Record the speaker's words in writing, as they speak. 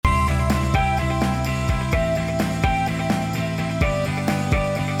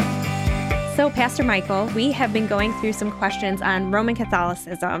So, Pastor Michael, we have been going through some questions on Roman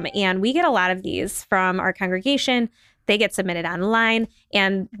Catholicism, and we get a lot of these from our congregation. They get submitted online,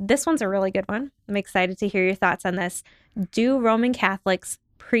 and this one's a really good one. I'm excited to hear your thoughts on this. Do Roman Catholics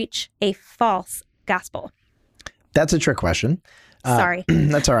preach a false gospel? That's a trick question. Sorry.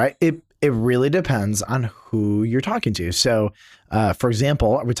 That's all right. It really depends on who you're talking to. So, for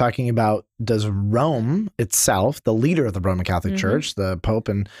example, are we talking about, does Rome itself, the leader of the Roman Catholic Church, the Pope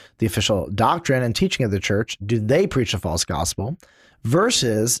and the official doctrine and teaching of the church, do they preach a false gospel?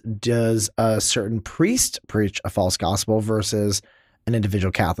 Versus, does a certain priest preach a false gospel versus an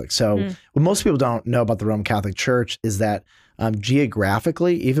individual Catholic? So what most people don't know about the Roman Catholic Church is that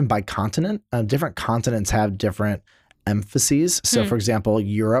geographically, even by continent, different continents have different emphases. So for example,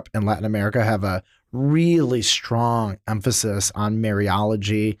 Europe and Latin America have a really strong emphasis on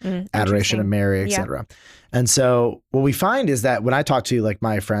Mariology, adoration of Mary, etc. And so what we find is that when I talk to like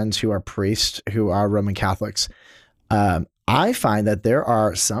my friends who are priests, who are Roman Catholics, I find that there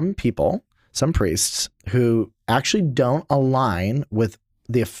are some people, some priests who actually don't align with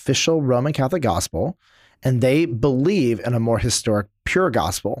the official Roman Catholic gospel, and they believe in a more historic, pure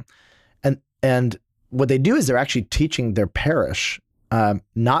gospel. And what they do is they're actually teaching their parish,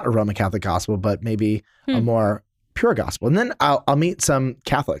 not a Roman Catholic gospel, but maybe a more pure gospel. And then I'll meet some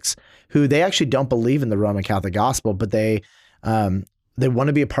Catholics who they actually don't believe in the Roman Catholic gospel, but they want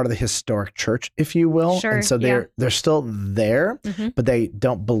to be a part of the historic church, if you will. Sure, and so they're still there, but they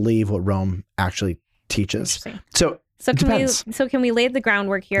don't believe what Rome actually teaches. So can we lay the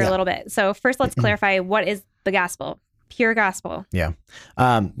groundwork here a little bit? So first, let's clarify, what is the gospel? Pure gospel. Yeah.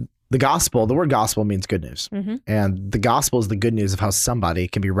 The gospel, the word gospel means good news. And the gospel is the good news of how somebody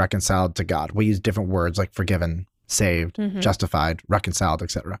can be reconciled to God. We use different words like forgiven, saved, justified, reconciled,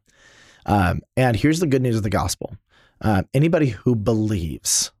 etc. And here's the good news of the gospel. Anybody who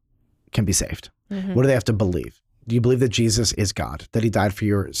believes can be saved. What do they have to believe? Do you believe that Jesus is God, that he died for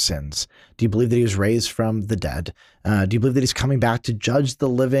your sins? Do you believe that he was raised from the dead? Do you believe that he's coming back to judge the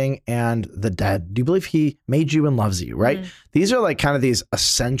living and the dead? Do you believe he made you and loves you, right? These are like kind of these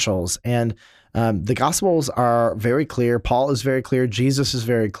essentials. And the Gospels are very clear. Paul is very clear. Jesus is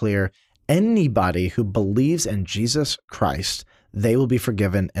very clear. Anybody who believes in Jesus Christ, they will be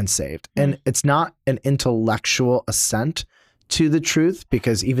forgiven and saved. And it's not an intellectual assent to the truth,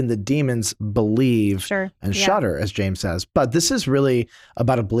 because even the demons believe and shudder, as James says. But this is really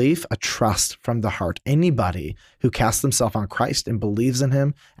about a belief, a trust from the heart. Anybody who casts themselves on Christ and believes in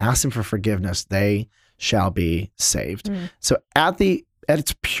him, asks him for forgiveness, they shall be saved. So at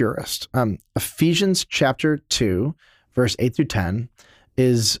its purest, Ephesians chapter 2, verse 8 through 10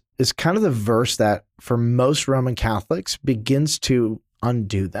 is kind of the verse that for most Roman Catholics begins to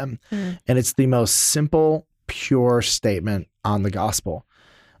undo them. And it's the most simple, pure statement on the gospel.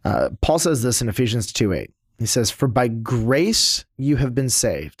 Paul says this in Ephesians 2:8. He says, "For by grace you have been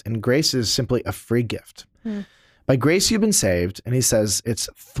saved." And grace is simply a free gift. By grace you've been saved. And he says it's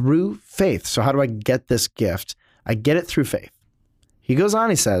through faith. So how do I get this gift? I get it through faith. He goes on,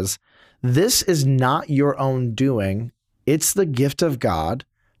 he says, "This is not your own doing. It's the gift of God,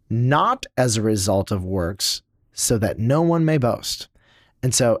 not as a result of works, so that no one may boast."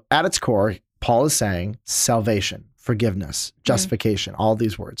 And so at its core, Paul is saying salvation, forgiveness, justification, all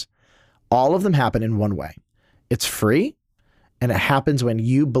these words, all of them happen in one way. It's free, and it happens when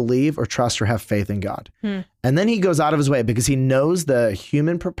you believe or trust or have faith in God. And then he goes out of his way because he knows the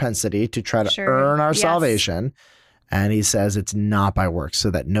human propensity to try to earn our salvation. And he says it's not by works,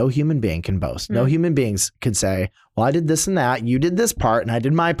 so that no human being can boast. No human beings can say, well, I did this and that. You did this part and I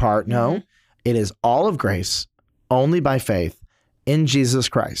did my part. No, it is all of grace, only by faith in Jesus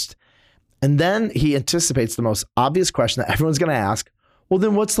Christ. And then he anticipates the most obvious question that everyone's going to ask. Well,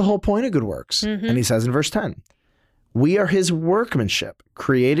 then what's the whole point of good works? And he says in verse 10, "We are his workmanship,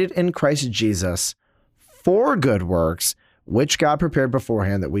 created in Christ Jesus for good works, which God prepared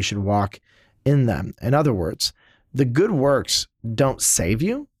beforehand that we should walk in them." In other words, the good works don't save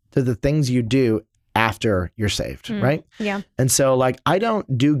you. They're the things you do after you're saved, right? Yeah. And so like, I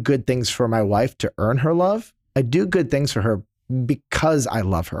don't do good things for my wife to earn her love. I do good things for her because I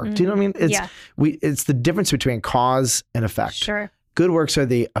love her. Do you know what I mean? It's the difference between cause and effect. Sure. Good works are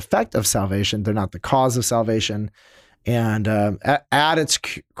the effect of salvation. They're not the cause of salvation. And at its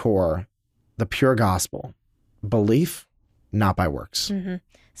core, the pure gospel, belief, not by works.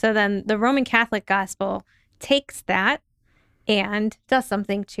 So then the Roman Catholic gospel takes that and does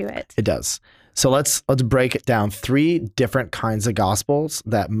something to it. It does. So let's break it down. 3 different kinds of gospels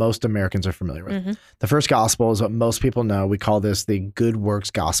that most Americans are familiar with. The first gospel is what most people know. We call this the good works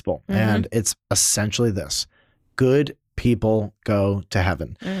gospel. And it's essentially this: good, people go to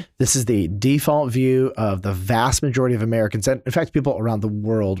heaven. This is the default view of the vast majority of Americans, and in fact, people around the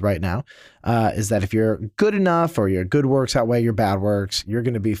world right now, is that if you're good enough or your good works outweigh your bad works, you're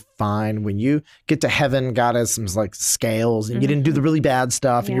going to be fine. When you get to heaven, God has some like scales, and you didn't do the really bad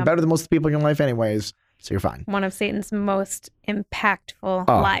stuff, and you're better than most of the people in your life anyways, so you're fine. One of Satan's most impactful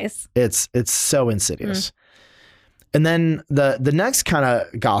lies. It's so insidious. And then the next kind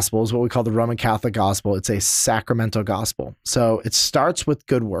of gospel is what we call the Roman Catholic gospel. It's a sacramental gospel. So it starts with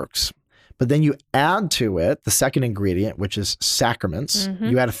good works, but then you add to it the second ingredient, which is sacraments.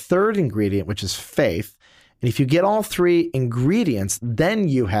 You add a third ingredient, which is faith. And if you get all three ingredients, then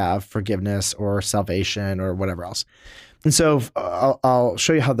you have forgiveness or salvation or whatever else. And so I'll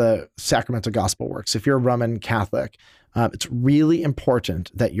show you how the sacramental gospel works. If you're a Roman Catholic, it's really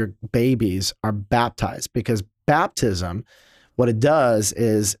important that your babies are baptized, because baptism, what it does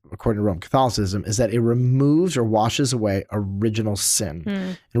is, according to Roman Catholicism, is that it removes or washes away original sin.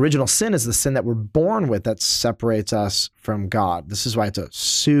 And original sin is the sin that we're born with that separates us from God. This is why it's a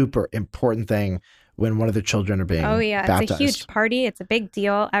super important thing when one of the children are being baptized. It's a huge party. It's a big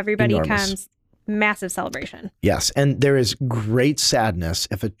deal. Everybody comes. Massive celebration. Yes. And there is great sadness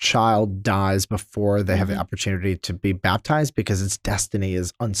if a child dies before they have the opportunity to be baptized, because its destiny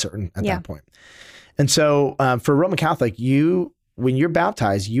is uncertain at that point. And so for a Roman Catholic, when you're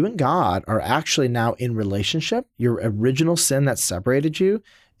baptized, you and God are actually now in relationship. Your original sin that separated you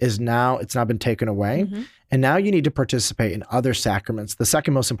it's now been taken away. And now you need to participate in other sacraments. The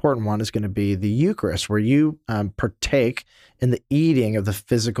second most important one is going to be the Eucharist, where you partake in the eating of the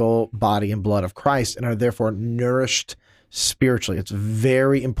physical body and blood of Christ and are therefore nourished spiritually. It's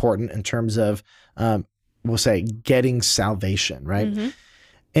very important in terms of, we'll say, getting salvation, right?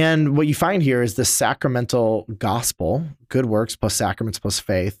 And what you find here is the sacramental gospel, good works plus sacraments plus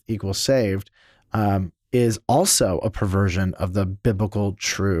faith equals saved, is also a perversion of the biblical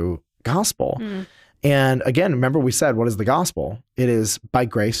true gospel. And again, remember we said, what is the gospel? It is by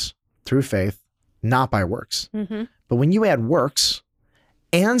grace through faith, not by works. But when you add works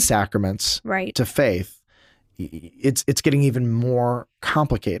and sacraments to faith, it's getting even more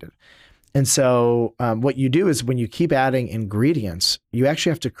complicated. And so what you do is when you keep adding ingredients, you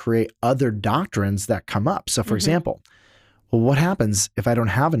actually have to create other doctrines that come up. So for example, well, what happens if I don't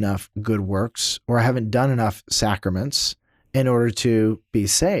have enough good works or I haven't done enough sacraments in order to be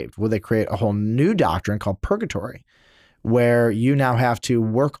saved? Well, they create a whole new doctrine called purgatory, where you now have to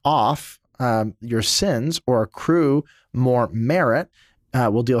work off your sins or accrue more merit.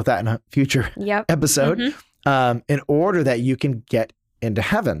 We'll deal with that in a future episode in order that you can get into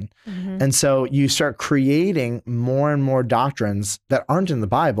heaven. And so you start creating more and more doctrines that aren't in the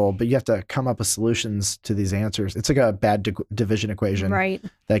Bible, but you have to come up with solutions to these answers. It's like a bad division equation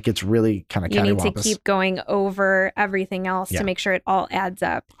that gets really kind of cattywampus. You need to keep going over everything else to make sure it all adds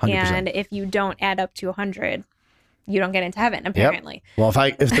up. 100%. And if you don't add up to 100, you don't get into heaven, apparently. Well,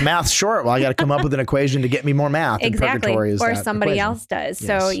 if the math's short, well, I got to come up with an equation to get me more math. Exactly. And purgatory is or that somebody equation. else does.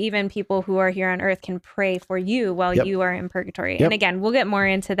 So even people who are here on earth can pray for you while you are in purgatory. And again, we'll get more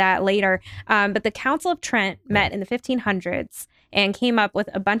into that later. But the Council of Trent met in the 1500s and came up with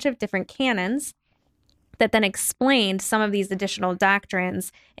a bunch of different canons that then explained some of these additional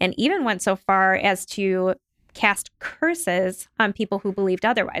doctrines, and even went so far as to cast curses on people who believed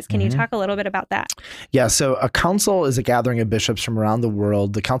otherwise. Can you talk a little bit about that? Yeah, so a council is a gathering of bishops from around the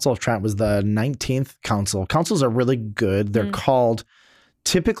world. The Council of Trent was the 19th council. Councils are really good. They're called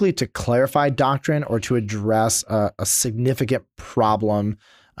typically to clarify doctrine or to address a significant problem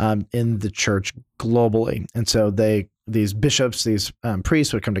in the church globally. And so these bishops, these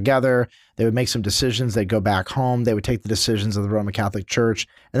priests would come together, they would make some decisions, they'd go back home, they would take the decisions of the Roman Catholic Church,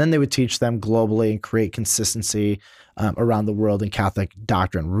 and then they would teach them globally and create consistency around the world in Catholic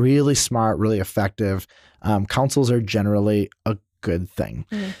doctrine. Really smart, really effective. Councils are generally a good thing.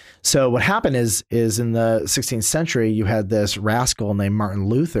 So what happened is in the 16th century, you had this rascal named Martin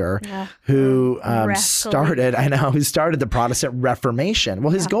Luther who started the Protestant Reformation.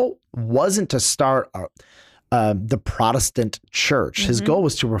 Well, his goal wasn't to start the Protestant church. His goal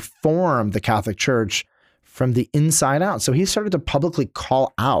was to reform the Catholic Church from the inside out. So he started to publicly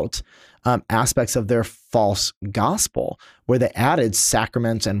call out aspects of their false gospel, where they added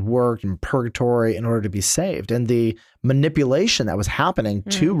sacraments and work and purgatory in order to be saved. And the manipulation that was happening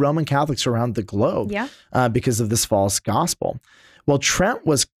to Roman Catholics around the globe because of this false gospel. Well, Trent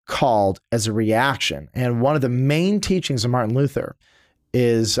was called as a reaction. And one of the main teachings of Martin Luther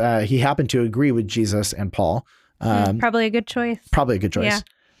is he happened to agree with Jesus and Paul. Probably a good choice. Yeah.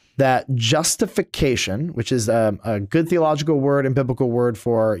 That justification, which is a good theological word and biblical word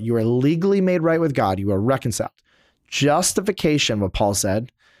for you are legally made right with God, you are reconciled. justification, what Paul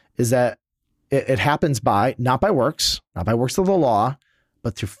said, is that it happens by, not by works of the law,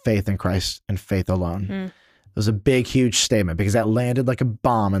 but through faith in Christ and faith alone. It was a big, huge statement because that landed like a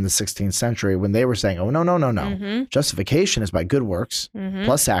bomb in the 16th century when they were saying, oh, no. Justification is by good works,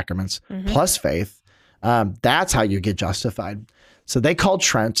 plus sacraments, plus faith. That's how you get justified. So they called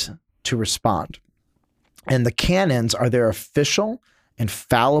Trent to respond. And the canons are their official,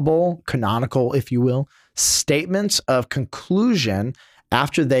 infallible, canonical, if you will, statements of conclusion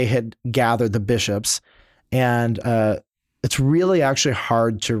after they had gathered the bishops. And it's really actually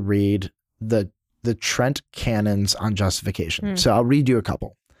hard to read the Trent canons on justification. So I'll read you a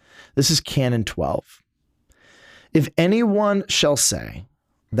couple. This is Canon 12. If anyone shall say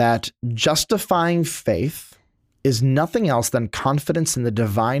that justifying faith is nothing else than confidence in the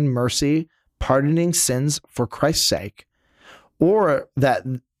divine mercy, pardoning sins for Christ's sake, or that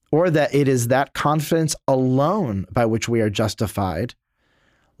it is that confidence alone by which we are justified,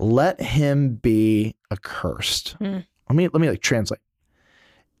 let him be accursed. Let me like translate.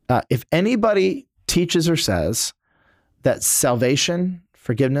 If anybody teaches or says that salvation,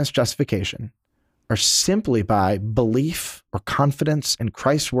 forgiveness, justification are simply by belief or confidence in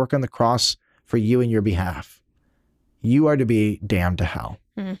Christ's work on the cross for you in your behalf, you are to be damned to hell.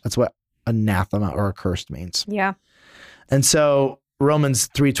 That's what anathema or accursed means. Yeah. And so Romans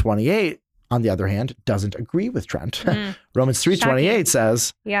 3:28, on the other hand, doesn't agree with Trent. Romans 3:28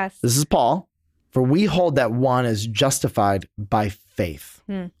 says, yes, this is Paul, for we hold that one is justified by faith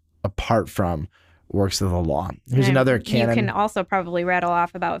apart from works of the law. Here's another canon. You can also probably rattle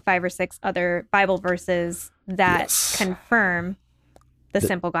off about 5 or 6 other Bible verses that confirm the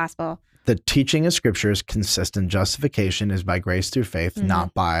simple gospel. The teaching of Scripture is consistent. Justification is by grace through faith,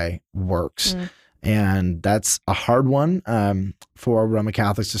 not by works. And that's a hard one for Roman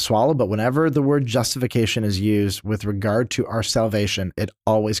Catholics to swallow. But whenever the word justification is used with regard to our salvation, it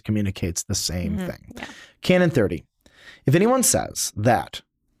always communicates the same thing. Yeah. Canon 30. If anyone says that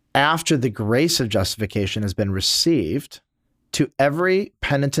after the grace of justification has been received, to every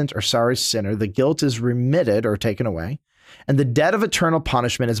penitent or sorry sinner, the guilt is remitted or taken away, and the debt of eternal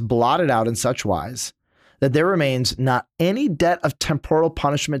punishment is blotted out in such wise that there remains not any debt of temporal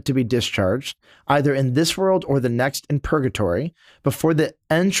punishment to be discharged, either in this world or the next in purgatory, before the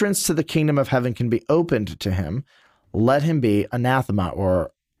entrance to the kingdom of heaven can be opened to him, let him be anathema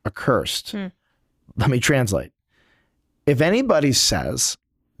or accursed. Let me translate. If anybody says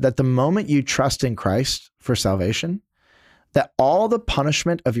that the moment you trust in Christ for salvation, that all the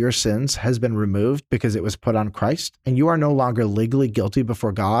punishment of your sins has been removed because it was put on Christ, and you are no longer legally guilty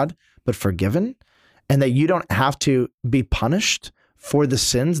before God, but forgiven, and that you don't have to be punished for the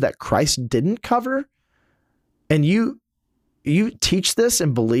sins that Christ didn't cover, and you teach this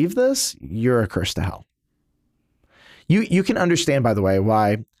and believe this, you're accursed to hell. You can understand, by the way,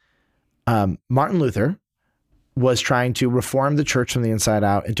 why Martin Luther was trying to reform the church from the inside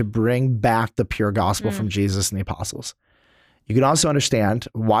out and to bring back the pure gospel from Jesus and the apostles. You can also understand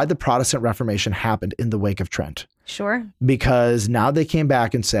why the Protestant Reformation happened in the wake of Trent. Sure. Because now they came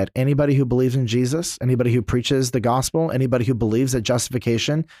back and said, anybody who believes in Jesus, anybody who preaches the gospel, anybody who believes that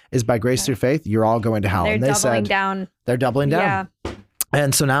justification is by grace through faith, you're all going to hell. They're doubling down. They're doubling down. Yeah.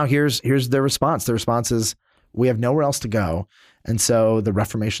 And so now here's their response. The response is, we have nowhere else to go. And so the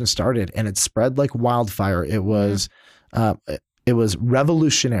Reformation started, and it spread like wildfire. It was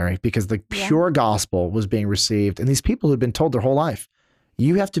revolutionary because the pure gospel was being received. And these people who had been told their whole life,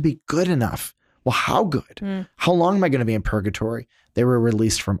 you have to be good enough. Well, how good? How long am I going to be in purgatory? They were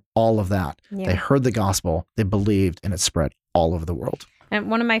released from all of that. Yeah. They heard the gospel, they believed, and it spread all over the world. And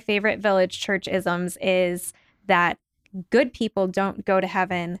one of my favorite village church isms is that good people don't go to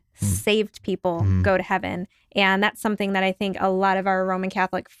heaven, saved people go to heaven. And that's something that I think a lot of our Roman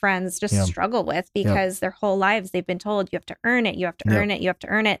Catholic friends just struggle with because their whole lives they've been told you have to earn it, you have to earn it, you have to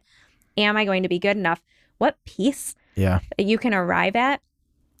earn it. Am I going to be good enough? What peace you can arrive at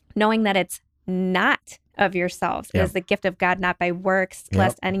knowing that it's not of yourselves. It is the gift of God, not by works,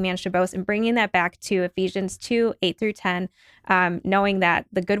 lest any man should boast. And bringing that back to Ephesians 2:8-10, knowing that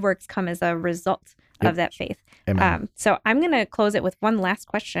the good works come as a result of that faith. So I'm going to close it with one last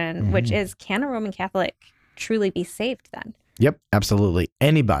question, which is, can a Roman Catholic truly be saved then? Yep, absolutely.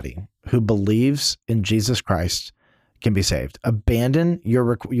 Anybody who believes in Jesus Christ can be saved. Abandon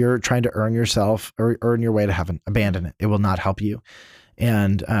you're trying to earn yourself or earn your way to heaven. Abandon it. It will not help you.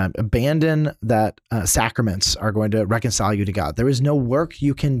 And abandon that sacraments are going to reconcile you to God. There is no work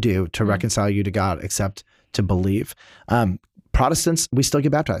you can do to reconcile you to God except to believe. Protestants, we still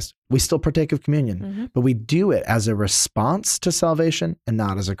get baptized. We still partake of communion, but we do it as a response to salvation and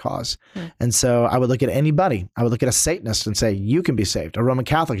not as a cause. And so I would look at anybody. I would look at a Satanist and say, you can be saved. A Roman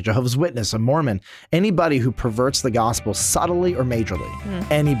Catholic, a Jehovah's Witness, a Mormon, anybody who perverts the gospel subtly or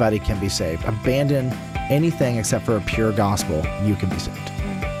majorly, anybody can be saved. Abandon anything except for a pure gospel. You can be saved.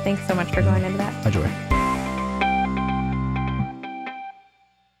 Thanks so much for going into that. Enjoy.